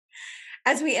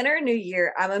As we enter a new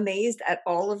year, I'm amazed at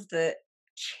all of the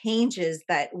changes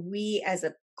that we as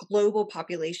a global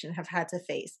population have had to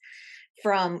face,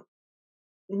 from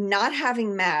not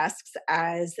having masks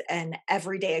as an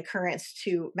everyday occurrence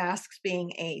to masks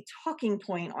being a talking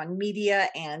point on media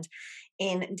and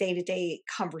in day to day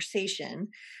conversation,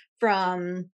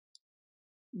 from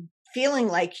feeling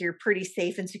like you're pretty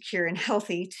safe and secure and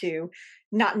healthy to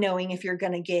not knowing if you're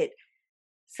going to get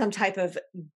some type of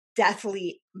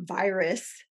deathly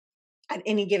virus at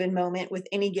any given moment with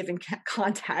any given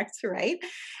contact, right?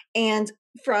 And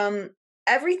from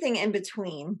everything in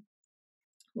between,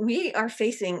 we are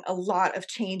facing a lot of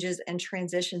changes and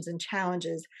transitions and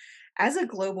challenges as a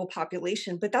global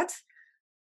population, but that's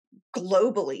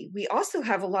globally. We also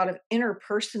have a lot of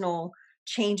interpersonal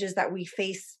changes that we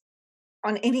face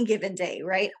on any given day,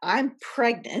 right? I'm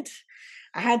pregnant.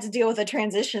 I had to deal with a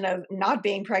transition of not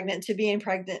being pregnant to being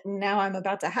pregnant, and now I'm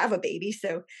about to have a baby.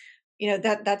 So,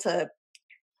 that's a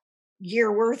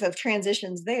year worth of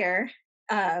transitions there.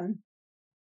 Um,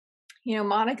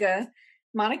 Monica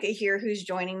here, who's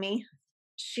joining me,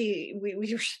 we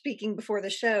were speaking before the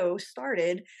show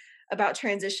started about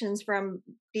transitions from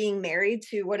being married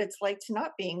to what it's like to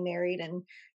not being married and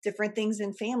different things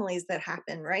in families that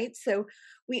happen, right? So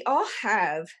we all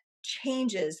have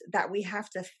changes that we have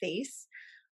to face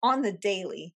on the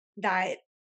daily that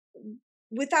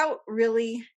without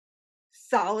really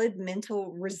solid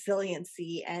mental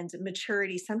resiliency and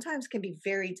maturity sometimes can be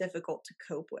very difficult to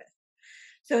cope with.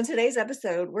 So, in today's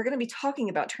episode, we're going to be talking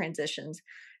about transitions,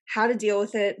 how to deal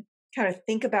with it, how to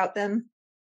think about them,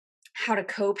 how to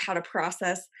cope, how to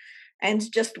process, and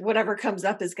just whatever comes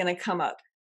up is going to come up.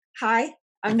 Hi,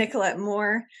 I'm Nicolette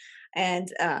Moore, and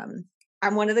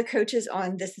I'm one of the coaches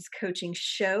on This Is Coaching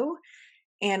show.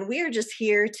 And we are just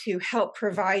here to help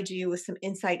provide you with some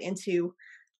insight into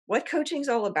what coaching is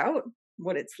all about,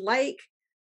 what it's like,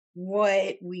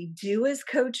 what we do as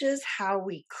coaches, how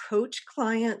we coach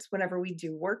clients whenever we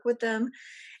do work with them,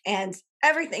 and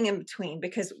everything in between,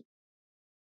 because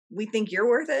we think you're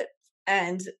worth it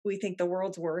and we think the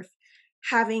world's worth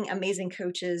having amazing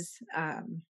coaches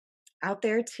out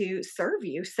there to serve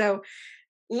you. So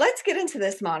let's get into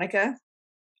this, Monica.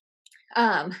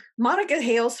 Monica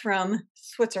hails from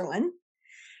Switzerland.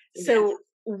 Yes. So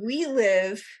we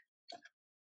live,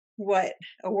 what,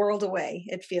 a world away,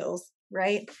 it feels,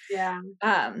 right? Yeah.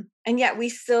 And yet we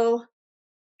still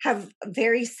have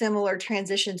very similar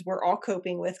transitions we're all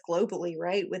coping with globally,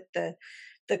 right? With the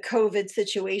COVID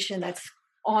situation that's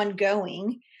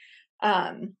ongoing.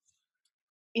 Um,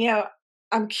 you know,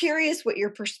 I'm curious what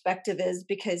your perspective is,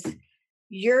 because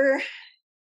you're,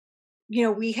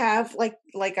 we have like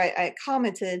I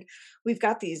commented, we've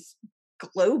got these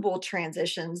global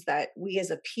transitions that we as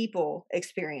a people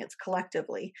experience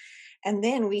collectively. And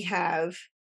then we have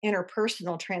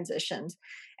interpersonal transitions,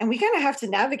 and we kind of have to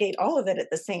navigate all of it at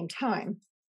the same time.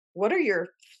 What are your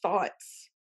thoughts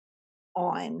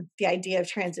on the idea of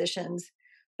transitions,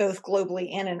 both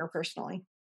globally and interpersonally?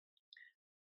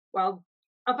 Well,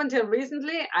 up until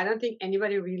recently, I don't think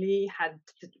anybody really had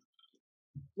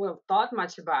thought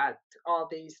much about all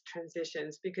these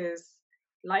transitions because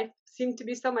life seemed to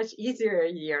be so much easier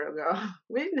a year ago.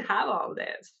 We didn't have all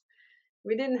this.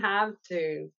 We didn't have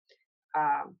to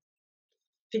um,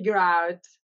 figure out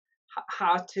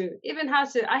how to.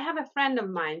 I have a friend of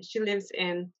mine. She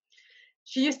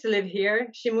used to live here.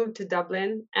 She moved to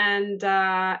Dublin, and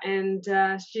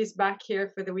she's back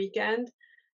here for the weekend.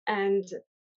 And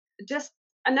just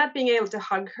not being able to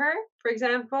hug her, for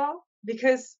example,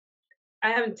 because I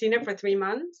haven't seen her for 3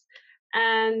 months.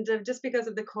 And just because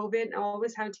of the COVID and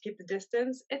always having to keep the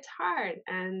distance, it's hard.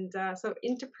 And so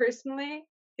interpersonally,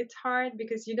 it's hard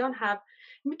because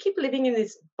we keep living in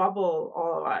this bubble,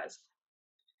 all of us.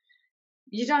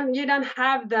 You don't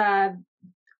have the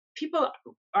people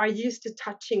are used to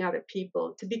touching other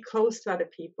people, to be close to other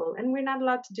people, and we're not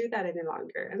allowed to do that any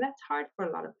longer. And that's hard for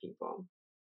a lot of people.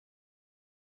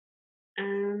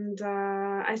 And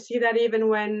I see that even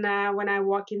when I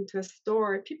walk into a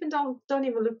store, people don't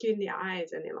even look you in the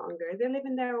eyes any longer. They live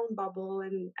in their own bubble,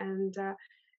 and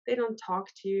they don't talk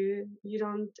to you. You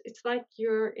don't. It's like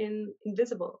you're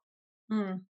invisible,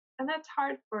 Mm. and that's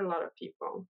hard for a lot of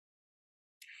people.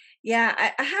 Yeah,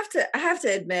 I have to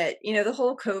admit, the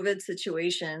whole COVID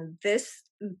situation,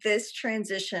 this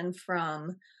transition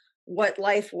from what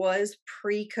life was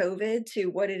pre-COVID to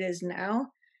what it is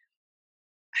now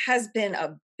has been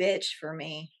a bitch for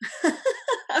me.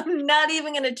 I'm not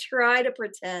even going to try to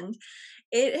pretend.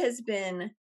 It has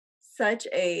been such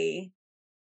a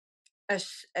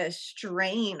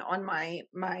strain on my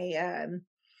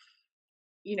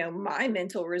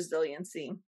mental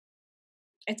resiliency.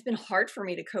 it's been hard for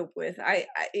me to cope with. I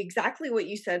exactly what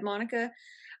you said, Monica.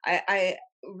 I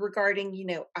regarding,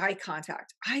 eye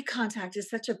contact. Eye contact is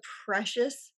such a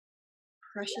precious,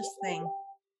 precious thing.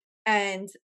 And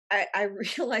I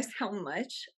realize how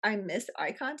much I miss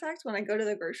eye contact when I go to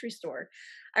the grocery store.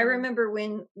 I Mm. remember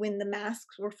when the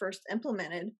masks were first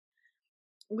implemented,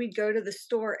 we'd go to the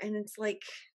store and it's like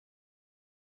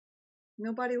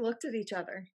nobody looked at each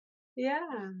other.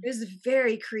 Yeah. It was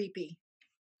very creepy.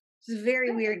 It was very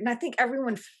weird. And I think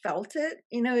everyone felt it.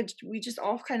 We just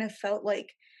all kind of felt like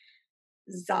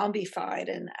zombified,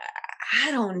 and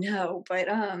I don't know, but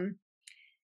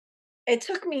it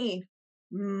took me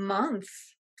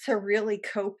months to really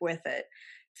cope with it,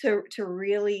 to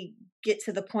really get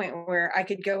to the point where I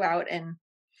could go out, and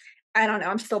I don't know,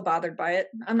 I'm still bothered by it.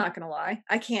 I'm not going to lie.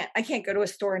 I can't go to a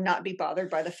store and not be bothered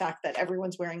by the fact that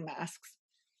everyone's wearing masks.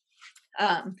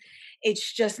 Um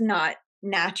it's just not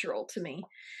natural to me.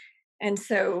 And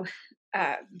so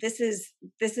this is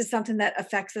something that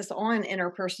affects us on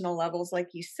interpersonal levels, like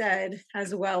you said,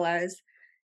 as well as,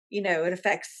 it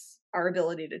affects our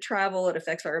ability to travel. It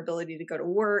affects our ability to go to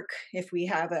work. If we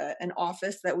have an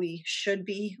office that we should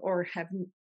be or have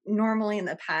normally in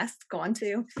the past gone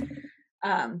to,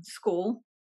 school,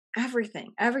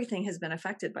 everything has been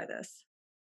affected by this.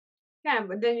 Yeah,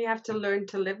 but then you have to learn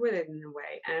to live with it in a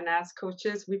way. And as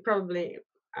coaches, we probably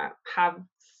have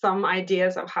some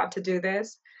ideas of how to do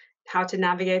this, how to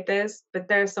navigate this. But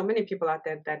there are so many people out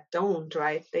there that don't,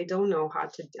 right? They don't know how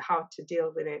to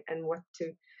deal with it and what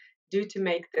to do to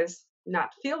make this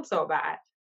not feel so bad.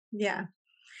 Yeah.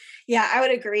 Yeah, I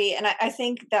would agree. And I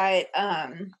think that,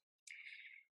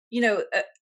 you know, uh,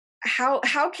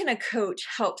 how can a coach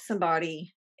help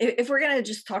somebody if we're going to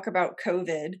just talk about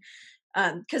COVID,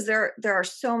 because there are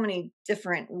so many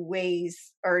different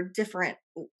ways or different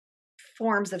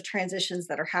forms of transitions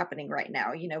that are happening right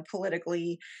now,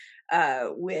 politically,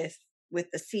 with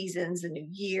the seasons, the new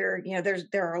year,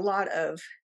 there are a lot of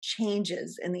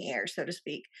changes in the air, so to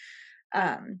speak.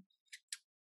 um,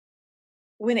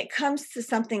 when it comes to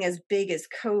something as big as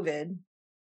COVID,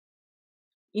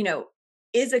 you know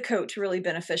is a coach really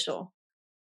beneficial,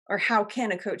 or how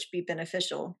can a coach be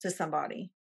beneficial to somebody?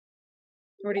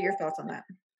 What are your thoughts on that?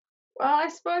 Well, I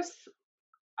suppose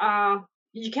uh,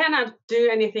 you cannot do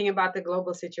anything about the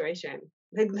global situation.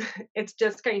 Like, it's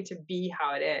just going to be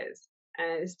how it is,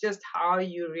 and it's just how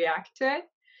you react to it.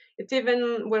 It's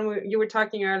even when you were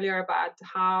talking earlier about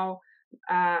how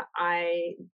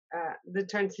I the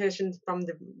transition from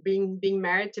the being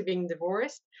married to being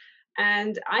divorced,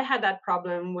 and I had that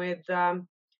problem with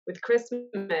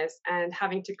Christmas and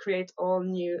having to create all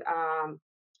new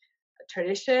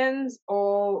traditions,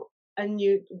 all a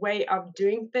new way of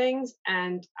doing things,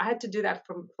 and I had to do that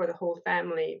for the whole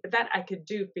family. But that I could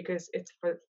do because it's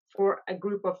for a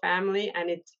group of family and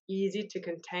it's easy to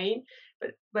contain.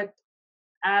 But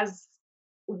as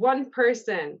one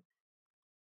person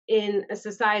in a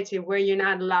society where you're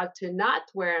not allowed to not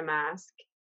wear a mask,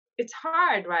 it's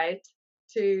hard, right?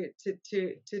 To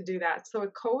do that. So a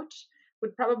coach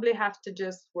would probably have to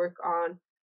just work on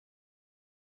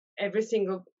every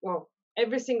single well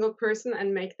every single person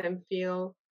and make them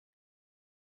feel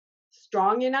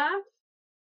strong enough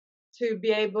to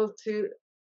be able to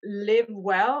live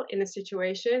well in a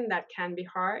situation that can be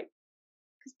hard,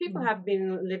 because people Mm. have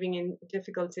been living in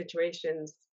difficult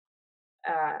situations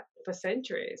for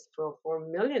centuries, for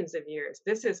millions of years.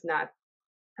 This is not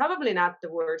probably not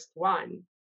the worst one,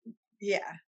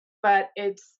 Yeah. but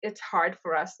it's hard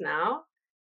for us now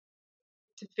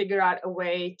to figure out a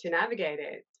way to navigate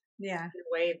it, Yeah.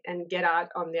 a way and get out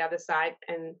on the other side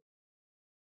and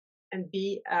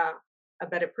be a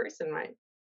better person, right?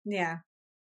 Yeah.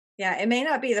 Yeah, it may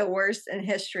not be the worst in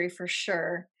history for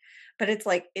sure, but it's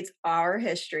like it's our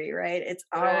history, right? It's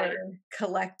our Right.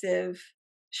 collective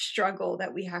struggle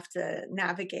that we have to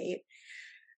navigate.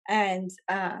 And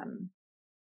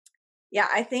yeah,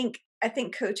 I think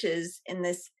coaches in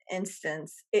this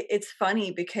instance, it's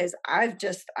funny because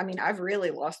I've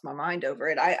really lost my mind over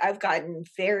it. I've gotten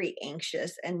very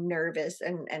anxious and nervous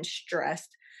and stressed,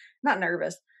 not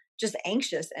nervous, just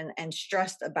anxious and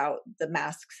stressed about the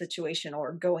mask situation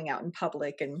or going out in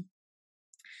public, and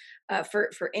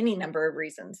for any number of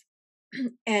reasons.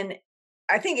 And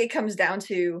I think it comes down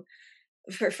to,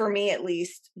 for me at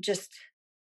least, just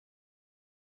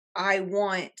I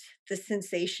want the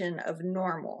sensation of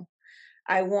normal.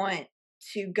 I want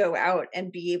to go out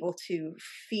and be able to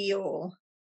feel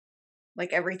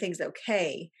like everything's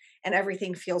okay, and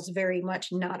everything feels very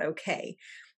much not okay.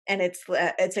 And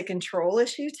it's a control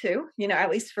issue too,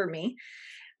 at least for me.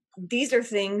 These are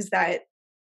things that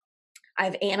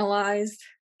I've analyzed,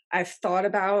 I've thought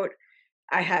about,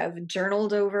 I have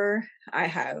journaled over, I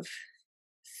have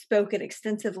spoken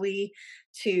extensively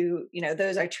to,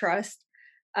 those I trust,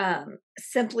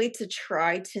 simply to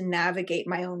try to navigate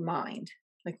my own mind.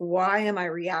 Like, why am I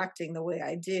reacting the way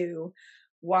I do?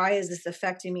 Why is this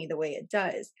affecting me the way it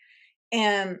does?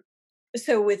 And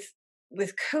so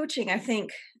with coaching, I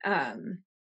think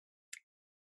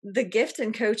the gift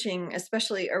in coaching,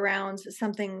 especially around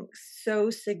something so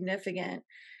significant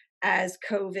as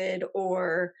COVID,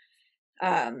 or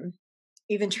um,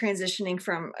 even transitioning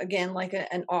from, again, like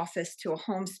an office to a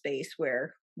home space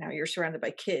where now you're surrounded by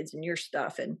kids and your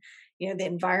stuff, and the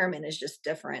environment is just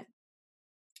different.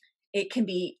 It can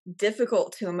be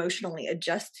difficult to emotionally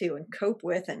adjust to and cope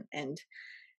with, and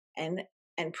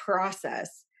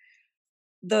process.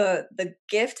 The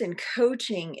gift in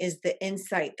coaching is the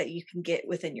insight that you can get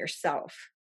within yourself,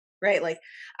 right? Like,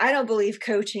 I don't believe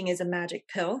coaching is a magic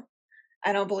pill.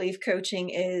 I don't believe coaching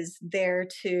is there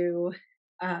to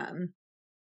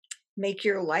make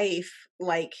your life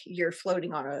like you're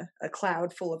floating on a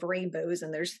cloud full of rainbows,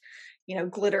 and there's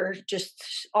glitter just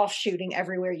offshooting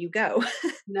everywhere you go.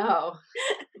 No.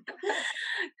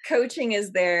 Coaching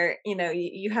is there,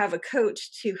 you have a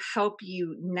coach to help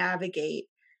you navigate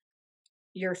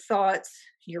your thoughts,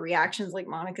 your reactions, like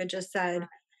Monica just said,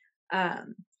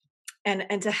 um,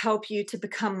 and to help you to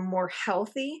become more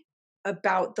healthy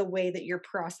about the way that you're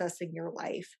processing your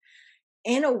life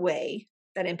in a way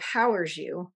that empowers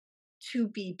you to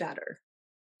be better.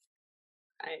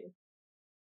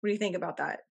 What do you think about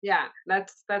that? Yeah,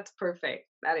 that's perfect.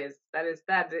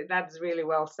 That's really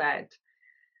well said.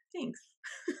 Thanks.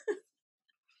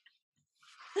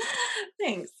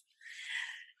 Thanks.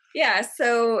 Yeah.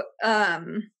 So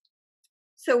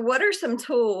what are some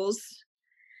tools?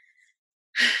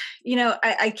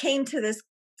 I came to this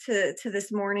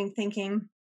this morning thinking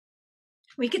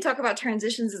we could talk about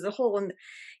transitions as a whole, and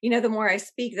the more I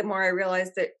speak, the more I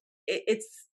realize that it's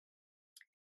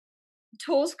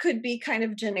tools could be kind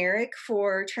of generic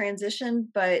for transition,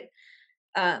 but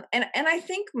and I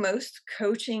think most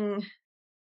coaching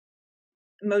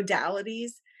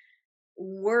modalities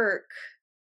work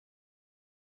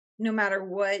no matter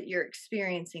what you're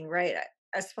experiencing, right?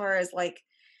 As far as like,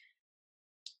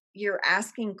 you're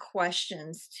asking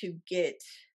questions to get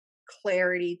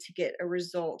clarity, to get a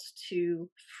result, to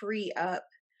free up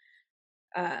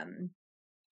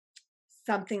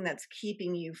something that's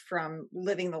keeping you from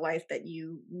living the life that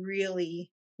you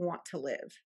really want to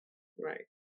live. Right.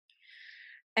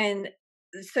 And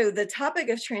so the topic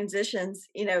of transitions,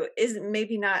 is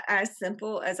maybe not as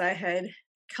simple as I had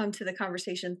come to the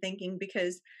conversation thinking,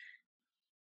 because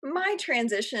my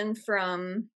transition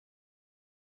from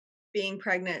being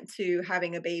pregnant to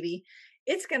having a baby,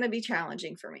 it's going to be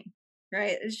challenging for me,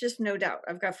 right? It's just no doubt.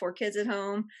 I've got 4 kids at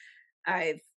home.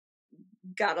 I've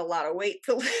got a lot of weight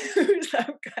to lose.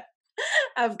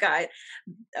 I've got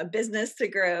a business to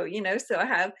grow, so I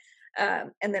have,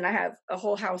 and then I have a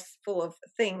whole house full of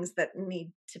things that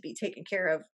need to be taken care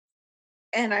of.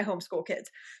 And I homeschool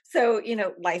kids. So,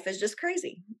 life is just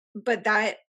crazy. But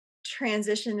that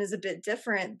transition is a bit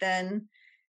different than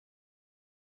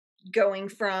going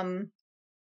from,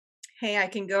 hey, I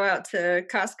can go out to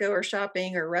Costco or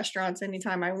shopping or restaurants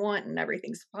anytime I want and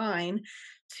everything's fine,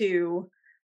 to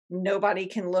nobody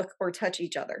can look or touch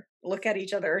each other, look at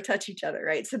each other or touch each other,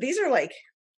 right? So these are like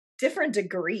different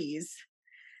degrees.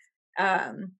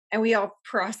 And we all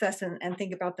process and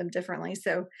think about them differently.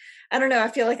 So I don't know. I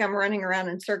feel like I'm running around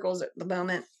in circles at the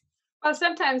moment. Well,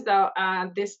 sometimes though,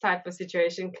 this type of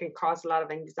situation can cause a lot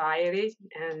of anxiety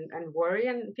and worry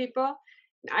in people.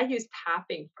 I use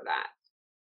tapping for that.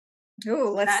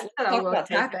 Oh, let's talk about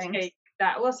tapping.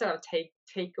 That will sort of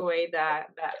take away that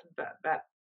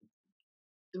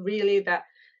really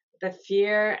the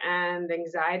fear and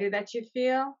anxiety that you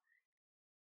feel,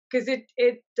 because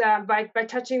it by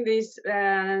touching these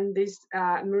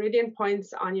meridian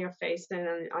points on your face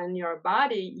and on your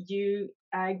body, you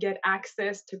get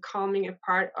access to calming a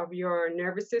part of your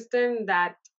nervous system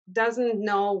that doesn't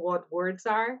know what words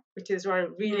are, which is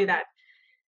really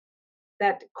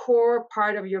that core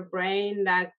part of your brain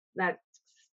that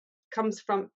comes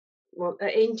from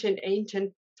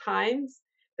ancient times,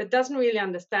 that doesn't really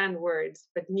understand words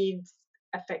but needs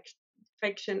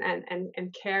affection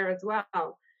and care as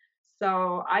well.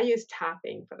 So I use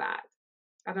tapping for that.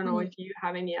 I don't know if you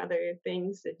have any other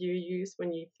things that you use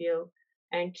when you feel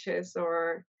anxious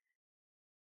or.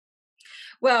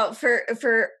 Well,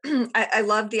 for I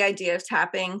love the idea of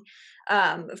tapping.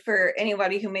 For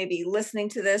anybody who may be listening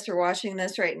to this or watching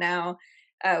this right now,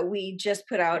 we just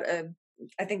put out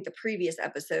I think the previous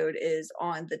episode is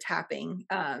on the tapping.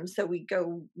 So we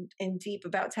go in deep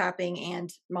about tapping, and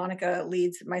Monica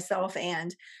leads myself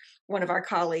and one of our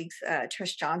colleagues,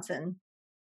 Trish Johnson,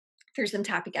 through some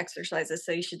tapping exercises.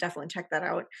 So you should definitely check that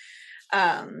out.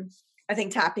 I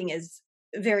think tapping is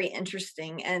very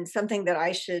interesting and something that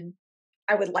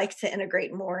I would like to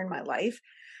integrate more in my life.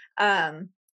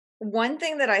 One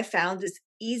thing that I found is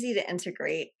easy to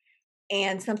integrate,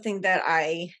 and something that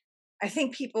I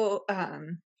think people,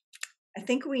 I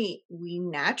think we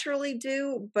naturally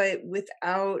do, but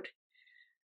without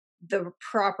the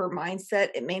proper mindset,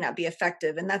 it may not be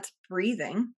effective. And that's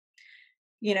breathing.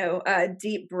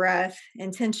 Deep breath,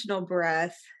 intentional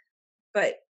breath,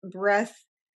 but breath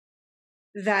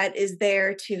that is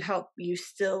there to help you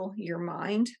still your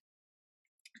mind,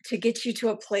 to get you to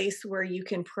a place where you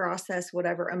can process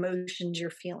whatever emotions you're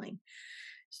feeling.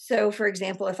 So, for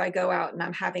example, if I go out and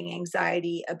I'm having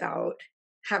anxiety about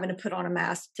having to put on a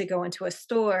mask to go into a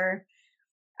store,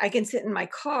 I can sit in my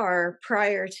car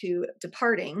prior to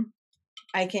departing.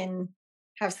 I can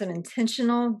have some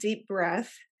intentional deep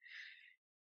breath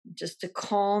just to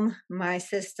calm my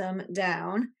system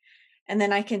down. And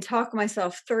then I can talk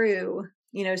myself through,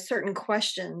 certain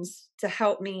questions to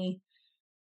help me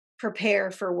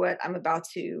prepare for what I'm about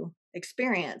to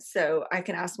experience. So I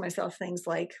can ask myself things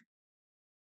like,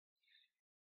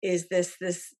 is this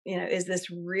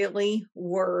really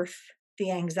worth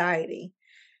the anxiety?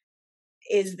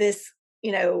 Is this,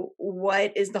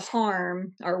 what is the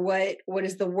harm, or what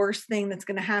is the worst thing that's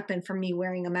going to happen from me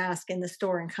wearing a mask in the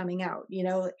store and coming out?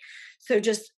 So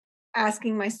just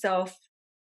asking myself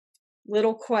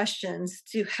little questions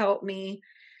to help me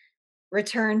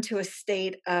return to a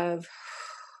state of,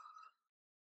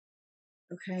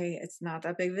 okay, it's not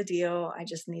that big of a deal. I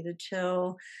just need to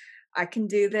chill. I can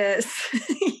do this.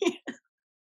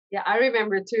 Yeah, I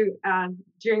remember too.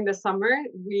 During the summer,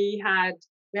 we had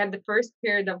the first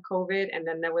period of COVID, and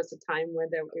then there was a time where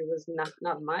it was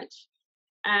not much,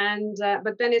 and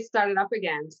but then it started up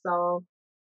again. So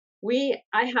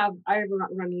I run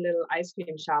a little ice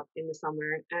cream shop in the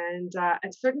summer, and at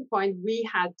a certain point we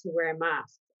had to wear a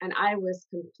mask, and I was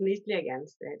completely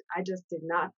against it. I just did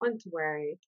not want to wear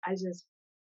it.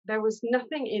 There was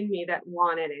nothing in me that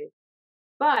wanted it.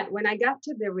 But when I got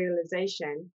to the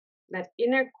realization, that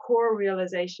inner core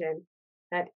realization,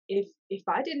 that if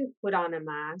I didn't put on a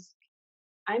mask,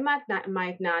 I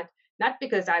might not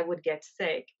because I would get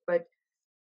sick, but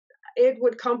it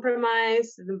would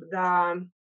compromise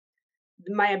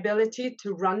my ability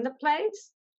to run the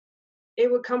place.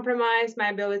 It would compromise my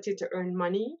ability to earn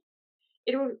money.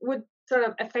 It would sort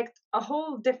of affect a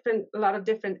lot of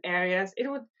different areas.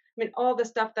 All the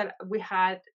stuff that we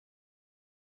had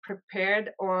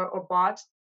prepared or bought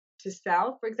to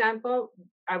sell, for example,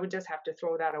 I would just have to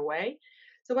throw that away.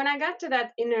 So when I got to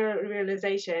that inner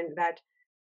realization that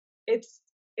it's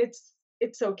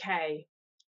it's okay,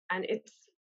 and it's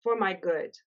for my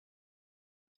good,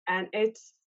 and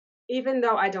it's, even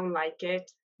though I don't like it,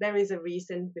 there is a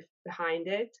reason behind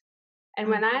it. And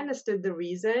when I understood the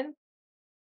reason,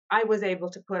 I was able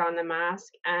to put on the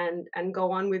mask and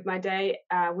go on with my day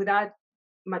without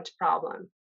much problem.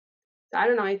 So I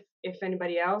don't know if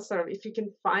anybody else, or if you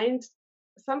can find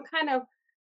some kind of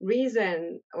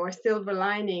reason or silver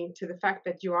lining to the fact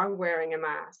that you are wearing a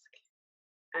mask,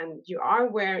 and you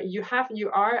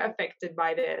are affected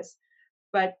by this,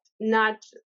 but not,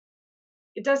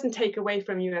 it doesn't take away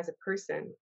from you as a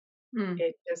person.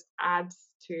 It just adds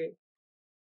to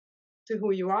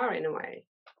who you are in a way.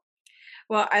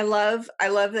 Well, I love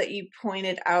that you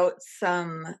pointed out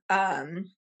some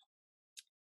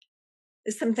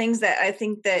things that I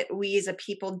think that we as a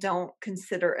people don't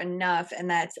consider enough, and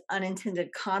that's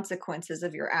unintended consequences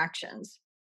of your actions.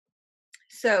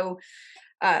 So,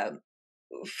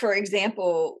 for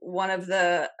example, one of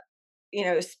the,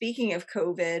 speaking of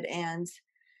COVID and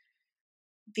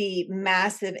the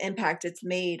massive impact it's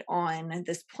made on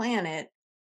this planet,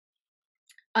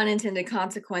 unintended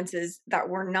consequences that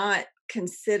were not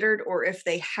considered, or if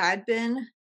they had been,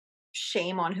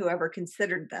 shame on whoever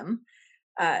considered them,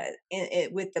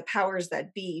 with the powers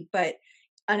that be. But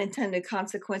unintended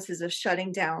consequences of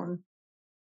shutting down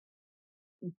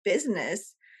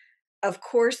business, of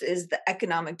course, is the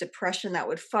economic depression that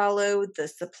would follow, the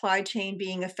supply chain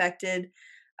being affected,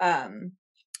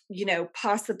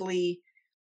 possibly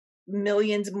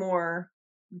millions more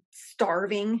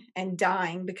starving and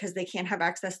dying because they can't have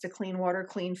access to clean water,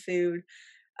 clean food,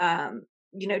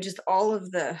 just all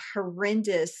of the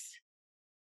horrendous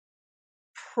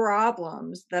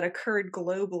problems that occurred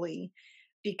globally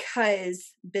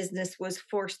because business was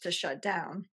forced to shut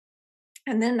down.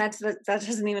 And then that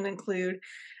doesn't even include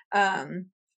um,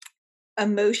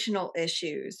 emotional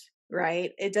issues,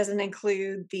 right? It doesn't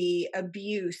include the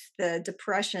abuse, the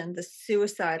depression, the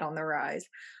suicide on the rise,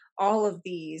 all of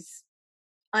these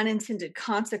unintended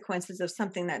consequences of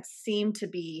something that seemed to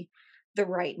be the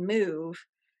right move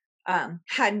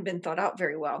hadn't been thought out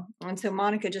very well. And so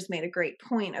Monica just made a great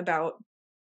point about,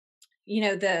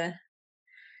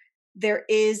 there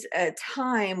is a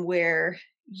time where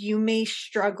you may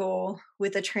struggle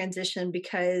with a transition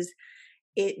because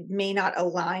it may not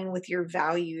align with your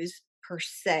values per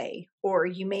se, or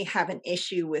you may have an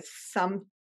issue with some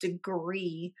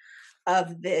degree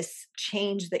of this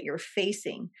change that you're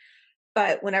facing.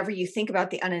 But whenever you think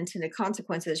about the unintended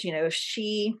consequences, if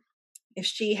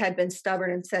she had been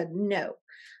stubborn and said, no,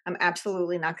 I'm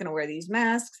absolutely not going to wear these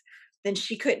masks, then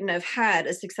she couldn't have had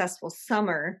a successful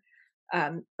summer,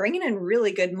 bringing in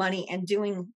really good money and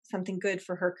doing something good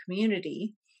for her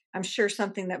community. I'm sure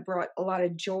something that brought a lot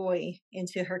of joy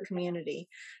into her community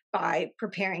by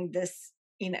preparing this,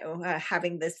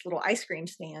 having this little ice cream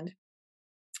stand.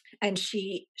 And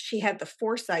she had the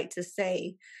foresight to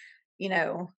say, you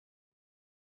know,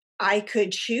 I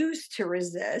could choose to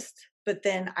resist, but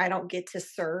then I don't get to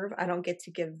serve, I don't get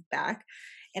to give back,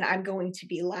 and I'm going to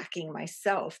be lacking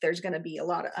myself. There's going to be a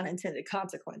lot of unintended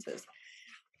consequences.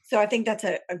 So I think that's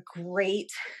a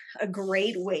great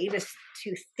way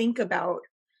to think about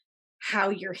how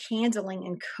you're handling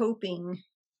and coping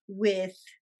with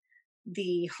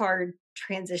the hard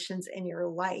transitions in your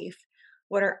life.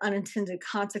 What are unintended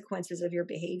consequences of your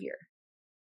behavior?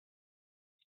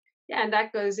 Yeah, and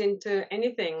that goes into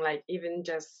anything, like even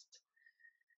just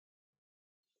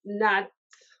not,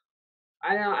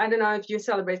 I don't know if you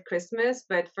celebrate Christmas,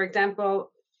 but for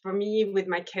example, for me with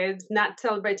my kids, not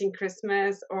celebrating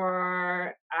Christmas,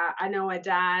 or I know a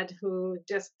dad who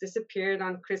just disappeared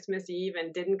on Christmas Eve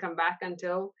and didn't come back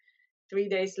until 3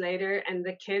 days later, and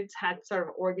the kids had sort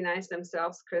of organized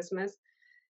themselves Christmas.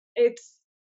 It's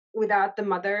without the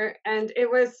mother, and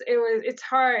it's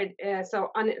hard.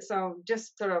 So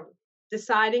just sort of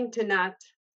deciding to not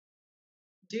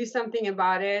do something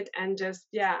about it, and just,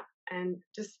 yeah, and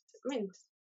just, I mean,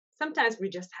 sometimes we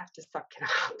just have to suck it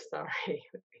up. Sorry.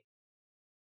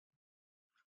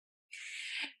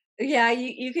 Yeah,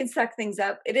 you can suck things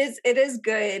up. It is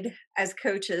good as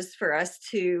coaches for us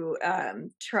to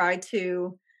try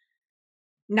to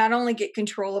not only get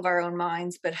control of our own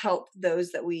minds, but help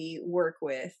those that we work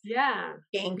with Yeah,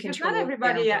 gain because not control of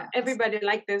their own minds. everybody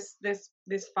like this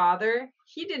father,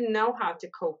 he didn't know how to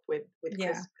cope with Yeah,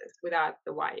 Christmas without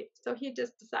the wife, so he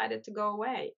just decided to go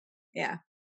away. yeah,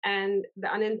 And the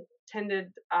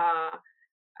unintended uh,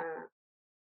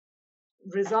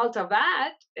 result of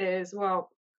that is, well,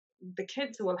 the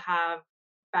kids will have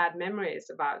bad memories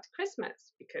about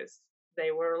Christmas because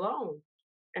they were alone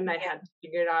and they yeah, had to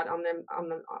figure it out on them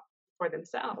for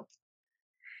themselves.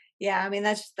 yeah. I mean,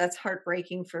 that's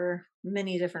heartbreaking for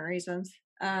many different reasons.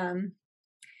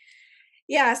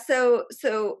 Yeah, so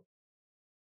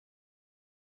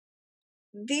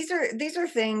these are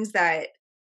things that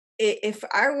if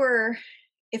I were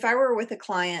with a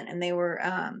client and they were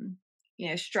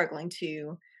struggling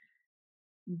to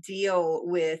deal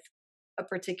with a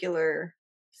particular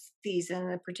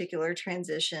season, a particular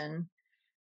transition,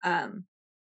 um,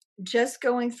 just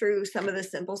going through some of the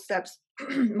simple steps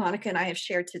Monica and I have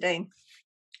shared today,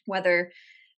 whether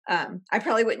I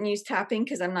probably wouldn't use tapping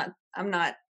because I'm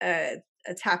not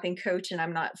a tapping coach, and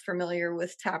I'm not familiar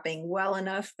with tapping well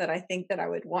enough that I think that I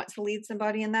would want to lead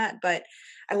somebody in that, but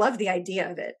I love the idea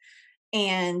of it.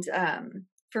 And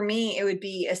for me, it would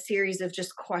be a series of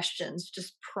just questions,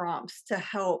 just prompts to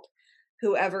help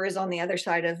whoever is on the other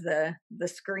side of the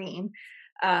screen,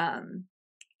 um,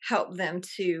 help them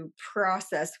to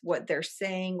process what they're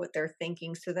saying, what they're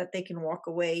thinking, so that they can walk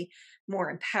away more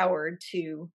empowered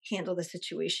to handle the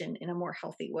situation in a more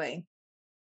healthy way.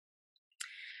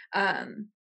 Um,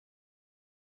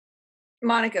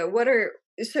 Monica, what are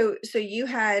so you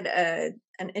had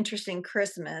an interesting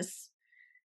Christmas,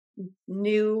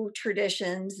 new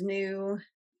traditions, new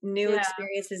Yeah.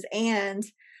 experiences, and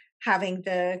having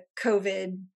the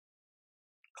COVID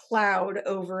cloud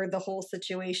over the whole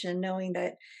situation, knowing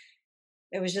that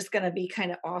it was just going to be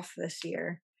kind of off this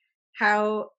year.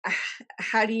 How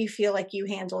how do you feel like you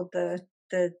handled the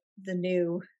the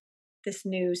new this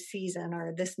new season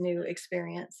or this new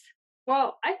experience?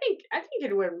 Well, I think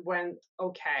it went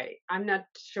okay. I'm not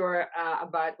sure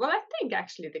about. Well, I think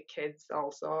actually the kids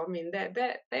also. I mean,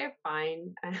 they're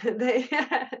fine. they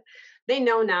they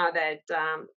know now that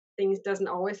things doesn't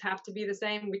always have to be the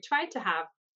same. We try to have,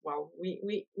 well,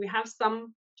 we have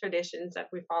some traditions that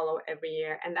we follow every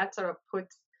year, and that sort of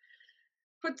puts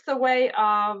the way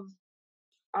of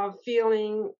of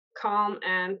feeling calm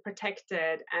and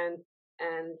protected, and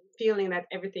feeling that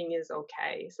everything is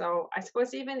okay. So I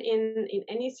suppose even in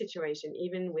any situation,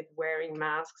 even with wearing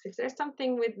masks, if there's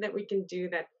something with that we can do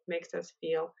that makes us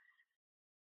feel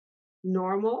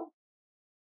normal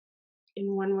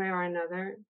in one way or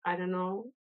another, I don't know.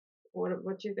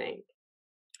 What do you think?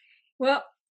 Well,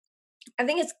 I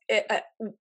think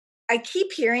I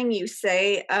keep hearing you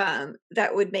say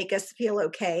that would make us feel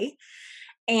okay.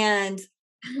 And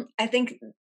I think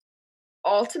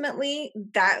ultimately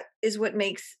that is what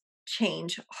makes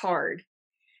change hard,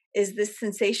 is this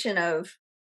sensation of,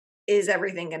 is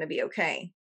everything going to be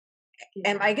okay?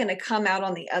 Am Yeah. I going to come out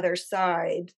on the other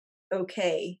side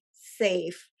okay,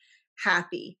 safe,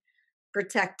 happy,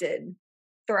 protected,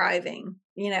 thriving,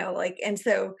 like, and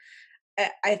so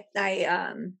I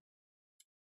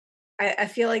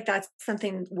feel like that's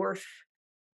something worth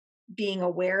being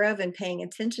aware of and paying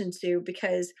attention to,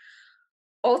 because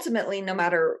ultimately, no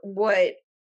matter what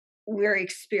we're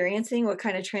experiencing, what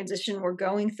kind of transition we're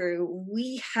going through,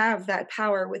 we have that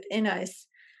power within us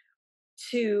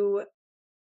to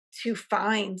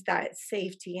find that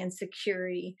safety and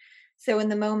security. So in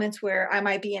the moments where I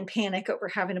might be in panic over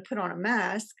having to put on a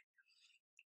mask,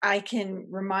 I can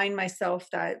remind myself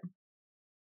that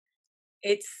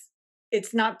it's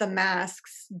it's not the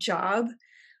mask's job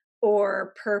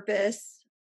or purpose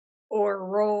or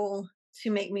role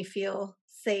to make me feel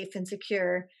safe and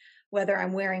secure, whether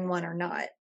I'm wearing one or not.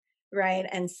 Right.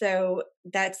 And so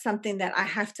that's something that I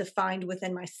have to find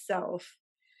within myself.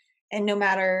 And no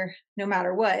matter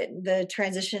what, the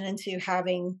transition into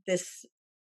having this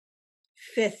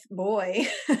fifth boy,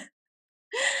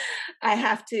 I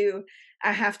have to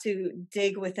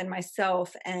dig within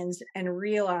myself and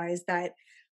realize that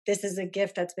this is a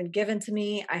gift that's been given to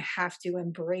me. I have to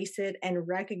embrace it and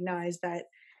recognize that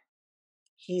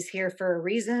he's here for a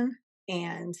reason,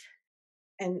 and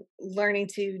learning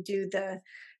to do the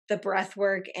breath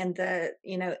work and the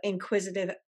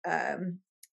inquisitive um,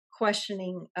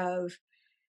 questioning of,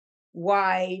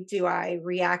 why do I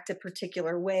react a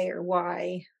particular way, or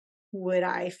why would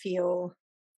I feel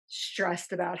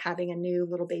stressed about having a new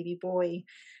little baby boy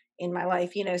in my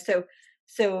life?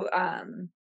 So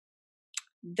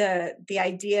the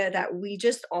idea that we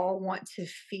just all want to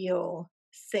feel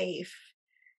safe,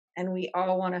 and we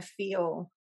all want to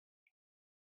feel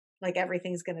like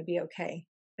everything's going to be okay.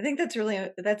 I think that's really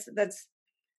that's it's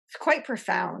quite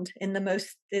profound. In the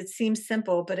most, it seems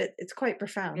simple, but it's quite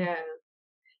profound. Yeah.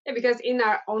 Yeah, because in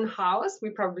our own house, we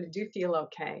probably do feel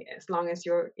okay as long as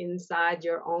you're inside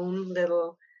your own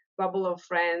little bubble of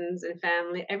friends and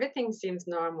family. Everything seems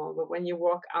normal. But when you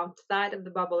walk outside of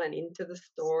the bubble and into the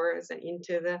stores and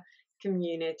into the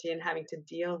community and having to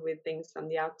deal with things from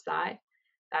the outside,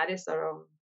 that is sort of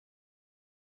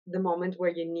the moment where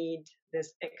you need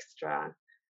this extra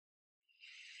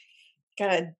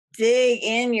Gotta dig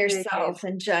in dig. yourself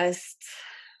and just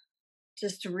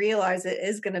realize it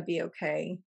is going to be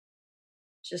okay.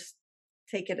 Just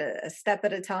take it a step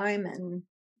at a time, and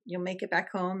you'll make it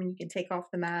back home, and you can take off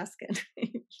the mask, and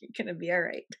you're going to be all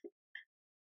right.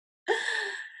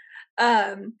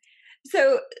 um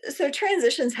so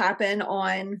transitions happen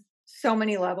on so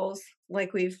many levels,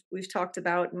 like we've talked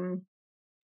about. And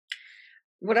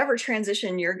whatever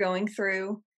transition you're going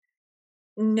through,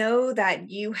 know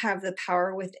that you have the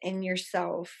power within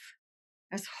yourself,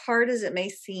 as hard as it may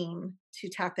seem to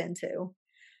tap into.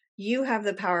 You have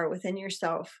the power within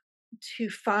yourself to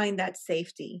find that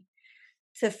safety,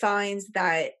 to find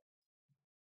that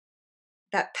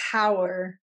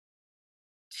power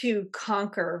to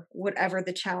conquer whatever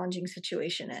the challenging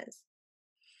situation is.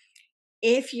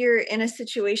 If you're in a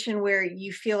situation where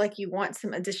you feel like you want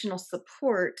some additional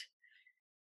support,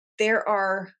 there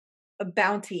are a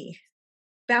bounty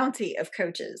of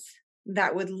coaches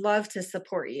that would love to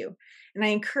support you. And I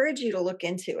encourage you to look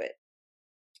into it.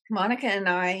 Monica and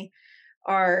I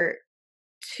are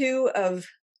two of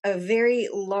a very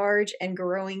large and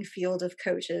growing field of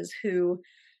coaches who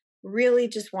really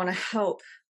just want to help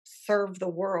serve the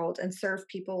world and serve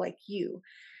people like you.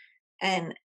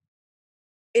 And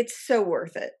it's so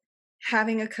worth it.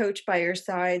 Having a coach by your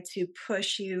side to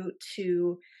push you,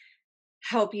 to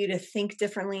help you to think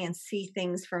differently and see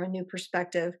things from a new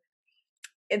perspective,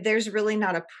 there's really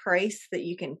not a price that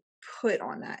you can put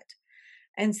on that.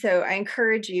 And so I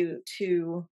encourage you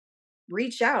to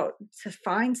reach out, to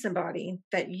find somebody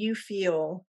that you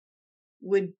feel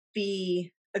would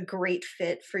be a great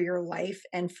fit for your life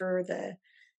and for the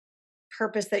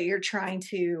purpose that you're trying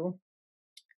to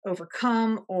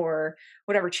overcome, or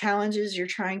whatever challenges you're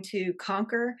trying to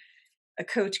conquer. A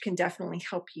coach can definitely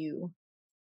help you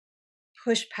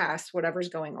push past whatever's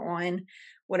going on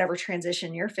whatever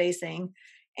transition you're facing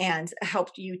and help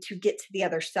you to get to the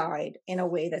other side in a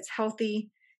way that's healthy,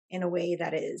 in a way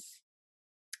that is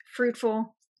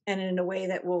fruitful, and in a way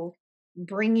that will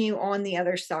bring you on the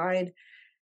other side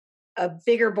a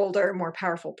bigger, bolder, more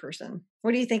powerful person.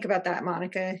 What do you think about that,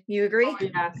 Monica? You agree? Oh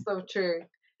yeah, so true.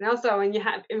 And also when you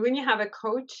have a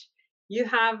coach, you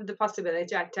have the possibility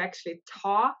to actually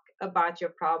talk about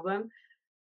your problem,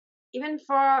 even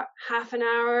for half an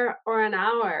hour or an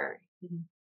hour. Mhm.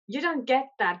 You don't get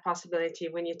that possibility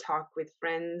when you talk with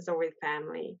friends or with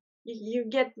family. You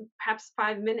get perhaps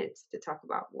 5 minutes to talk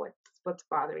about what's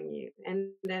bothering you,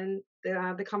 and then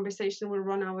the conversation will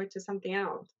run over to something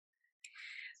else.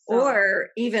 So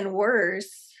Or even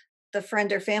worse, the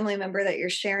friend or family member that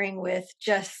you're sharing with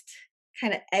just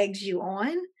kind of eggs you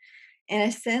on in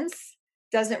a sense,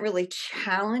 doesn't really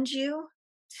challenge you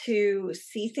to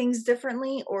see things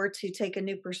differently or to take a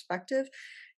new perspective,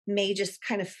 may just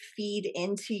kind of feed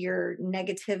into your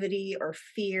negativity or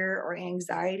fear or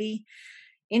anxiety.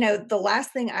 The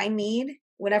last thing I need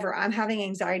whenever I'm having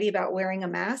anxiety about wearing a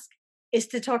mask is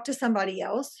to talk to somebody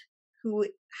else who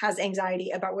has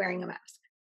anxiety about wearing a mask,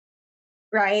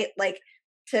 right? Like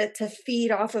to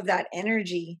feed off of that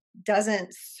energy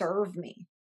doesn't serve me.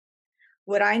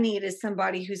 What I need is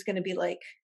somebody who's going to be like,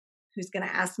 who's going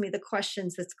to ask me the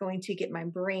questions that's going to get my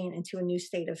brain into a new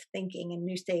state of thinking and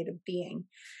new state of being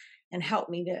and help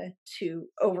me to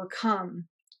overcome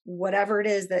whatever it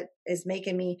is that is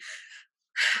making me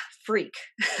freak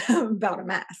about a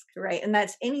mask, right? And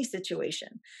that's any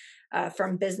situation,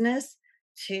 from business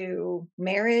to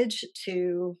marriage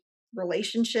to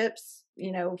relationships,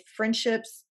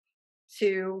 friendships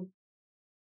to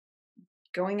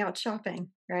going out shopping,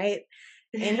 right?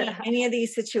 Any of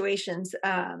these situations,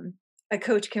 a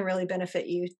coach can really benefit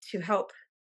you to help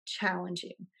challenge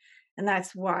you, and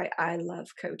that's why I love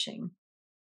coaching.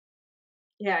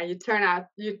 yeah, you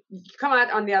come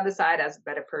out on the other side as a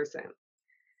better person.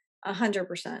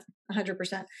 100%,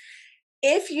 100%.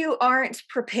 If you aren't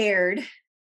prepared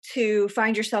to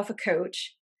find yourself a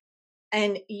coach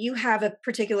and you have a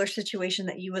particular situation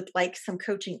that you would like some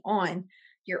coaching on,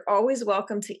 you're always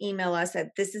welcome to email us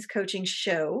at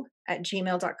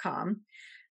thisiscoachingshow@gmail.com.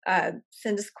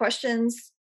 Send us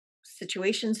questions,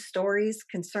 situations, stories,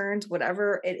 concerns,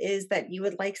 whatever it is that you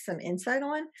would like some insight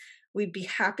on. We'd be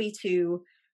happy to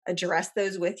address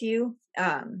those with you.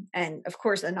 And of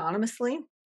course, anonymously.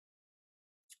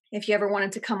 If you ever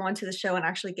wanted to come onto the show and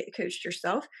actually get coached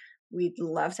yourself, we'd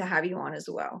love to have you on as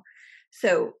well.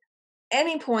 So,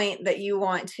 any point that you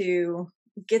want to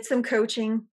get some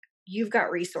coaching, you've got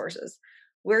resources.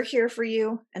 We're here for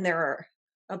you, and there are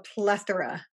a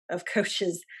plethora of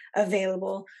coaches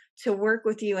available to work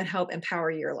with you and help empower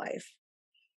your life.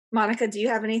 Monica, do you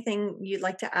have anything you'd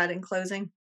like to add in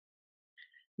closing?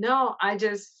 No, I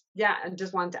just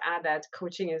want to add that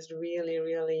coaching is really,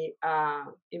 really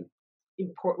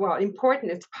important. Well,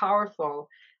 important. It's powerful,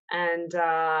 and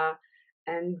now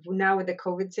with the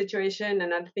COVID situation,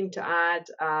 another thing to add: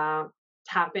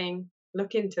 tapping.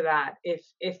 Look into that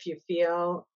if you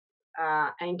feel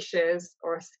anxious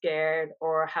or scared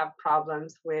or have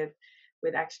problems with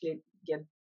actually get.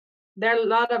 There are a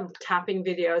lot of tapping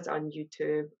videos on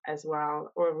YouTube as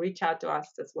well, or reach out to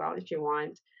us as well if you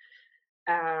want.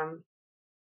 Um,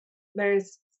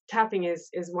 there's tapping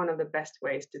is one of the best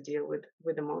ways to deal with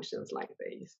emotions like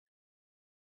these.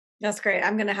 That's great.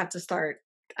 I'm gonna have to start.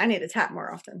 I need to tap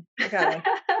more often. I gotta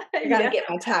Yeah, get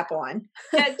my tap on.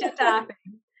 get your tapping.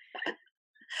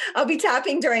 I'll be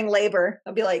tapping during labor.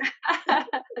 I'll be like,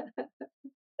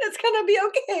 it's gonna be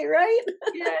okay, right?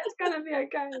 Yeah, it's gonna be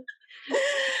okay.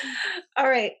 All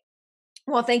right.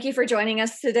 Well, thank you for joining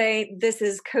us today. This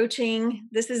is coaching.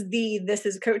 This is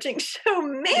coaching show.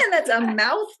 Man, that's a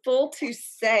mouthful to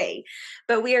say.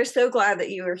 But we are so glad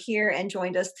that you are here and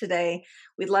joined us today.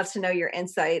 We'd love to know your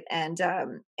insight and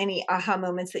any aha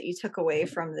moments that you took away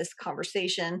from this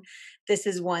conversation. This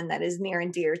is one that is near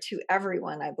and dear to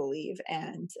everyone, I believe,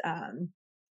 and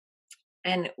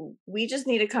we just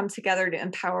need to come together to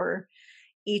empower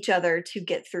each other to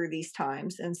get through these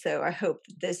times. And so I hope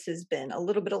this has been a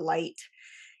little bit of light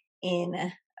in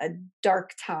a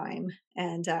dark time,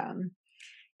 and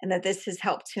that this has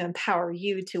helped to empower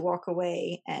you to walk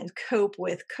away and cope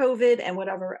with COVID and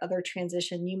whatever other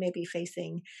transition you may be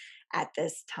facing at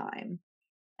this time.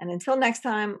 And until next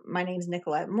time, my name is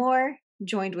Nicolette Moore,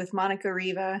 joined with Monica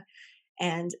Riva,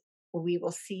 and we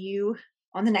will see you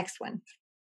on the next one.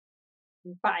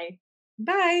 Bye.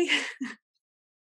 Bye.